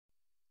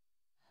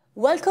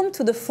Welcome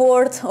to the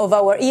fourth of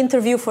our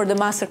interview for the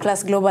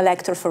Masterclass Global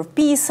Actor for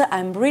Peace.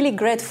 I'm really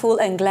grateful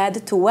and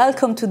glad to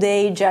welcome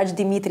today Judge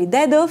Dmitry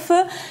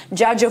Dedov,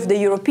 Judge of the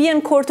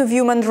European Court of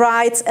Human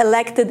Rights,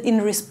 elected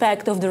in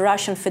respect of the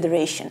Russian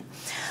Federation.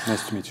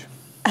 Nice to meet you.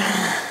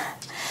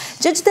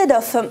 Judge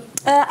Dedov,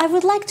 I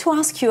would like to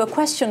ask you a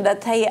question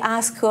that I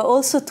asked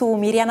also to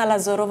Mirjana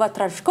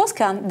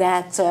Lazorova-Trzaskowska,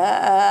 that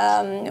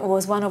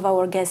was one of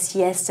our guests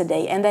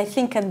yesterday, and I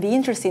think it'd be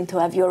interesting to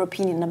have your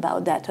opinion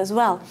about that as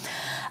well.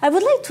 I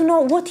would like to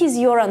know, what is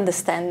your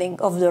understanding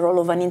of the role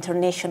of an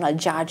international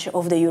judge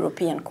of the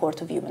European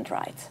Court of Human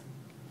Rights?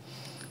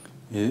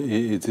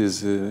 It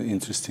is an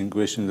interesting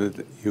question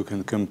that you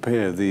can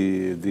compare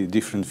the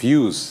different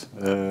views.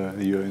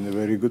 You're in a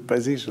very good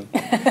position.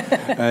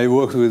 I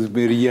worked with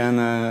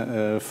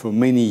Mirjana for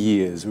many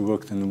years. We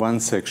worked in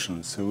one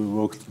section, so we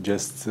worked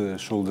just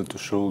shoulder to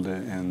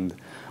shoulder, and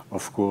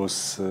of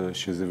course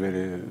she's a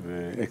very,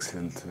 very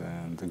excellent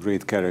and a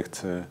great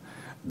character,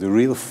 the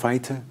real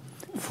fighter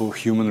for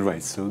human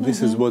rights. So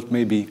this is what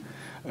maybe,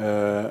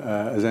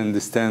 as I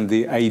understand,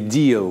 the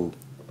ideal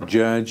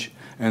judge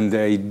and the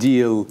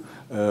ideal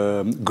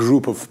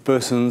group of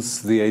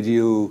persons, the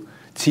ideal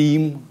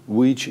team,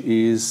 which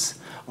is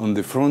on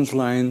the front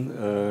line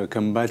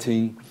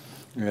combating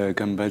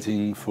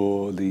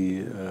for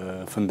the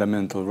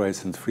fundamental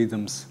rights and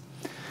freedoms.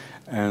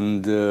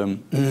 And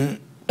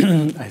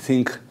I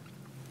think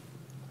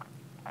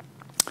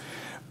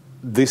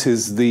this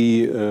is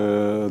the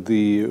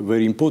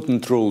very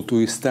important role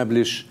to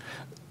establish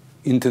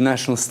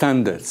international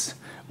standards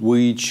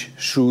which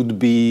should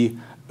be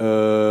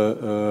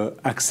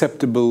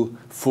acceptable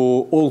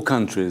for all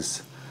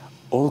countries.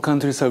 All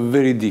countries are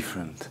very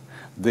different.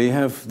 They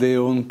have their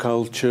own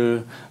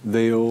culture,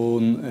 their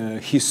own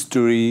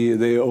history,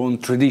 their own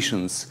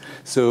traditions.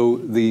 So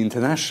the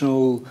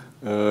international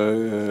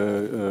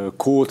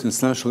court,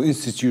 international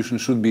institution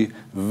should be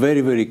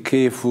very, very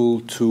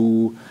careful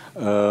to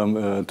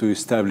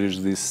establish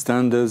these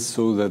standards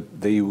so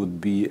that they would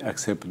be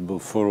acceptable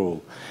for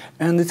all.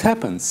 And it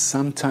happens.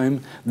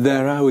 Sometimes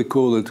there are, we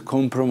call it,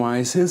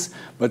 compromises,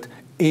 but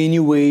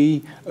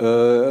anyway,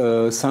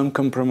 some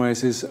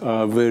compromises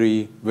are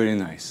very, very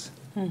nice.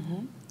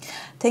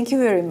 Thank you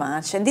very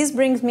much. And this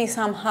brings me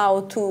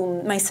somehow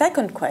to my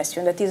second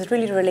question that is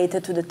really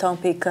related to the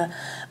topic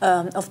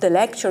of the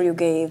lecture you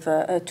gave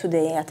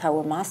today at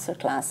our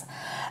masterclass.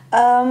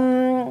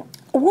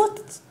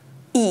 What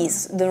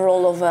is the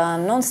role of a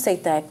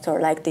non-state actor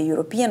like the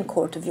European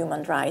Court of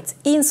Human Rights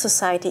in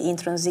society in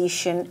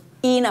transition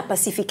in a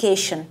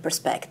pacification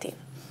perspective?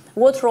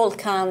 What role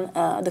can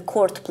the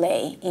court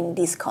play in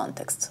this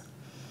context?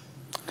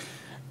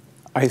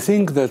 I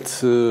think that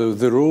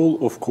the role,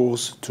 of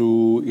course,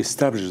 to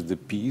establish the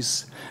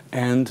peace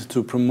and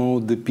to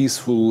promote the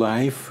peaceful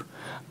life,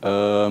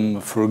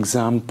 for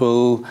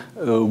example,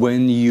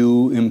 when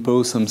you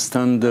impose some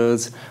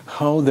standards,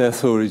 how the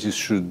authorities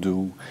should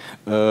do.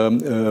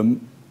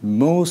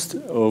 Most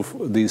of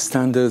the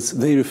standards,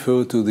 they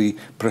refer to the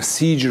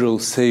procedural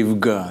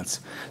safeguards.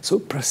 So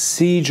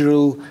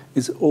procedural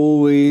is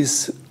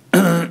always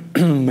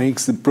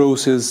makes the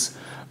process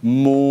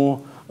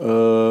more,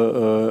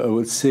 I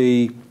would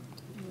say,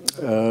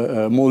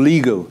 more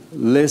legal,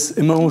 less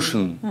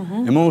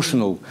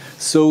emotional.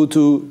 So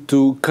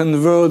to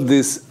convert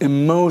this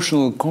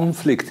emotional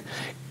conflict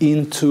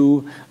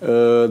into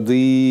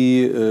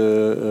the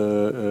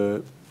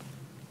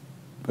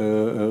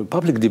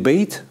public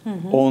debate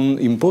on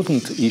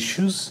important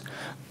issues,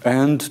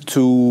 and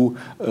to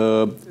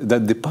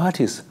that the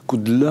parties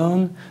could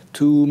learn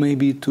to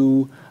maybe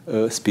to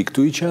speak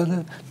to each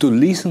other, to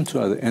listen to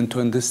others, and to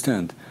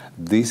understand.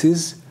 This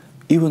is,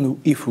 even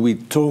if we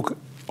talk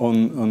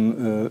on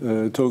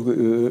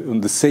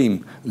the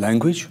same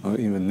language or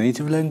even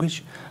native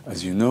language,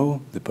 as you know,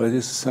 the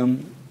parties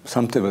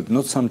sometimes, but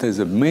not sometimes,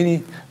 in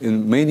many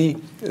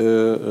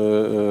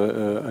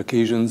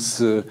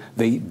occasions,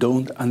 they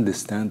don't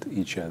understand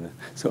each other.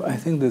 So I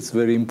think that's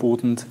very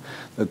important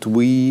that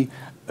we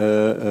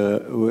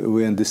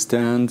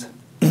understand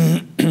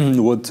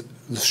what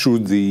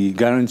should the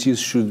guarantees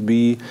should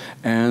be,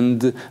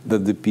 and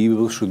that the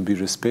people should be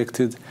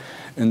respected.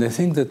 And I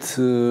think that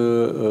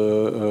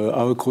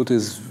our court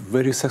is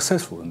very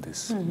successful in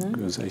this,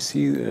 because I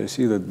see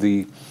that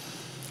the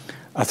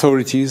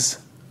authorities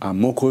are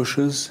more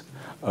cautious,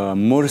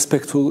 more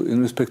respectful in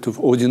respect of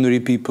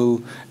ordinary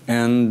people,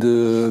 and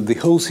the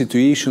whole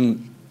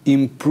situation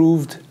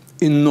improved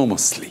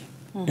enormously,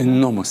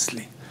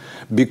 enormously.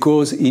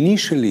 Because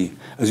initially,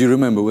 as you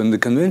remember, when the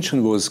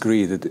convention was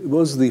created, it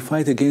was the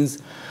fight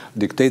against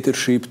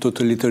dictatorship,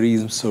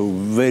 totalitarianism, so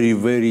very,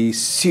 very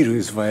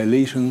serious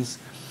violations,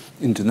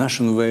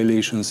 international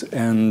violations,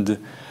 and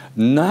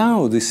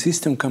now the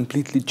system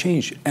completely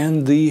changed,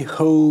 and the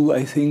whole,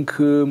 I think,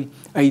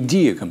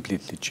 idea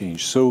completely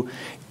changed. So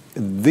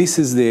this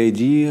is the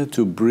idea,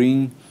 to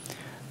bring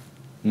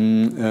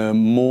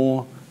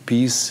more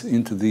peace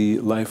into the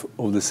life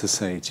of the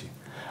society.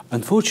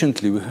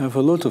 Unfortunately, we have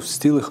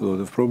still a lot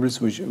of problems,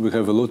 we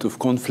have a lot of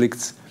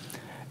conflicts.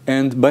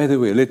 And by the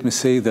way, let me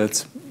say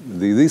that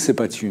this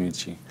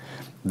opportunity,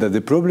 that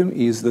the problem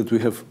is that we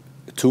have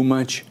too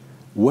much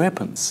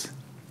weapons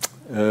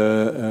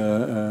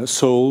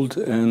sold,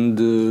 and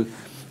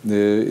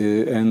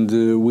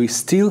we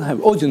still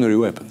have ordinary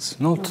weapons,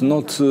 not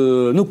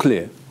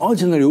nuclear.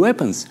 Ordinary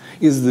weapons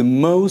is the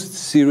most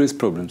serious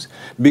problems.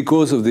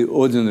 Because of the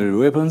ordinary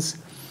weapons,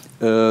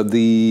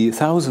 the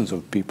thousands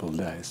of people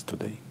dies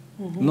today,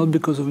 not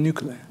because of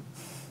nuclear.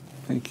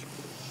 Thank you.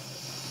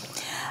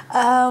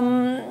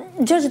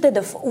 Judge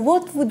Dedov,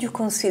 what would you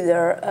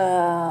consider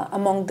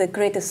among the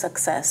greatest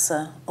success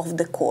of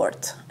the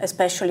court,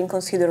 especially in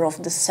consider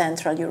of the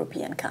Central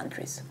European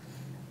countries'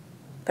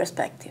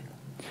 perspective?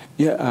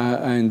 Yeah,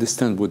 I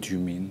understand what you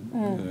mean.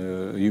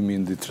 You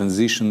mean the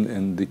transition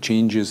and the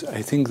changes.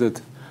 I think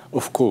that,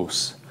 of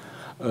course,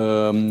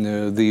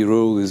 the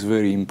role is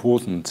very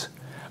important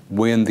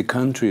when the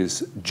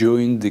countries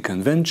joined the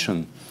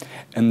convention,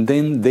 and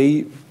then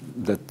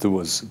that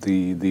was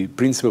the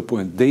principal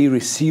point, they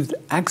received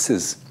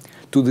access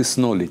to this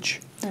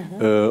knowledge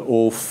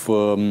of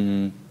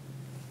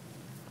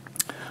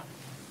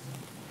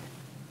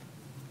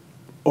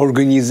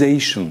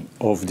organization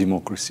of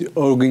democracy,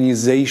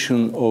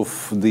 organization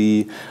of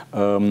the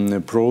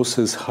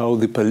process, how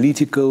the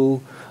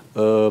political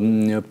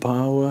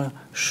power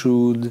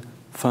should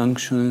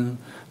function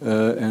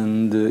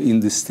and in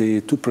the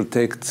state to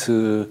protect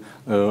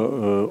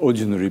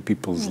ordinary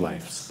people's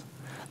lives.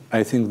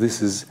 I think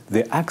this is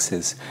the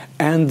access,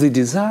 and the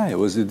desire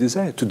was the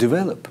desire to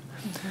develop.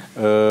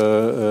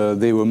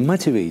 They were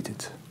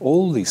motivated,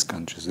 all these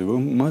countries, they were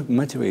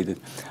motivated.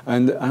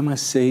 And I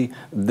must say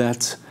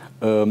that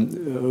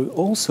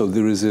also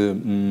there is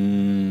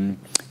an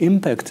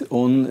impact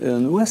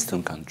on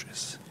Western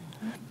countries,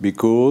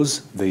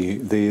 because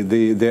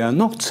they are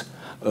not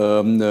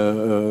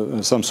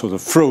some sort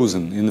of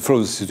frozen, in a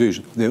frozen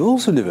situation. They're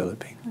also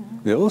developing.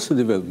 They're also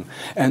developing.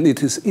 And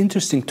it is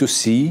interesting to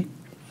see,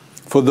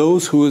 for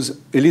those who is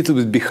a little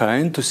bit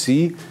behind, to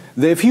see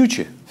their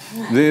future,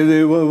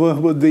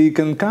 what they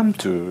can come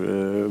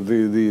to,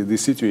 the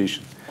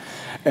situation.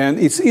 And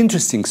it's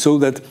interesting, so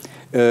that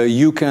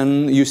you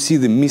see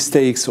the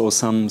mistakes or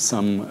some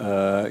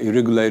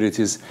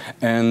irregularities,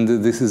 and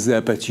this is the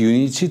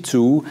opportunity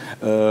to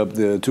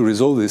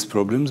resolve these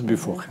problems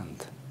beforehand.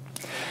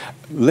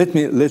 Let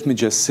me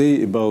just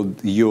say about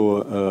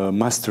your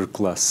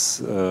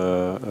Masterclass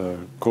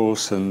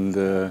course, and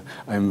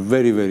I'm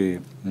very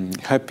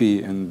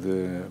happy and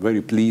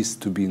very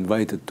pleased to be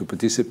invited to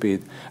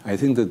participate. I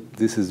think that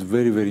this is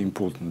very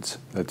important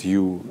that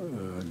you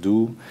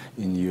do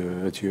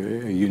at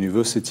your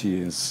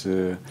university,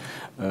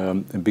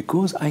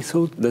 because I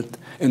thought that,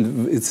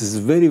 and it is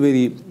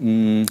very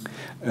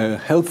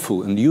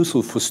helpful and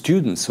useful for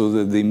students, so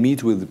that they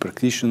meet with the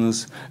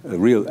practitioners,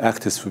 real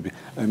actors for peace.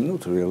 I'm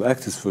not a real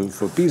actor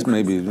for peace,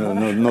 maybe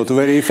not a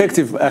very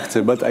effective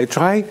actor, but I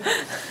try.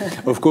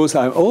 Of course,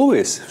 I'm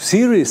always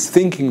serious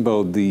thinking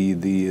about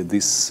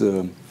this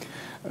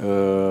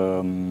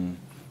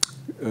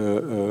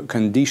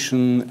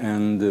condition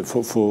and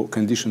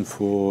condition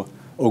for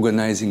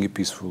organizing a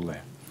peaceful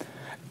life.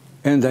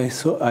 And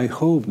I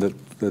hope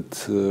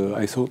that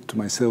I thought to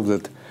myself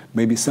that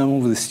maybe some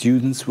of the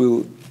students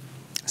will,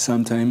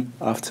 sometime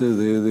after,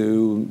 they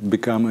will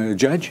become a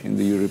judge in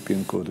the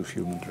European Court of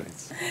Human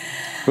Rights.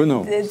 Who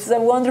knows? It's a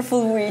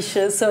wonderful wish.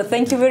 So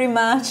thank you very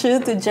much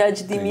to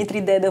Judge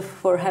Dmitry Dedov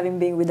for having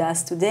been with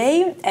us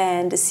today,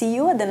 and see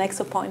you at the next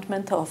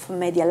appointment of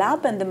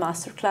MédiaLab and the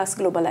Masterclass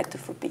Global Actor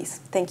for Peace.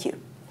 Thank you.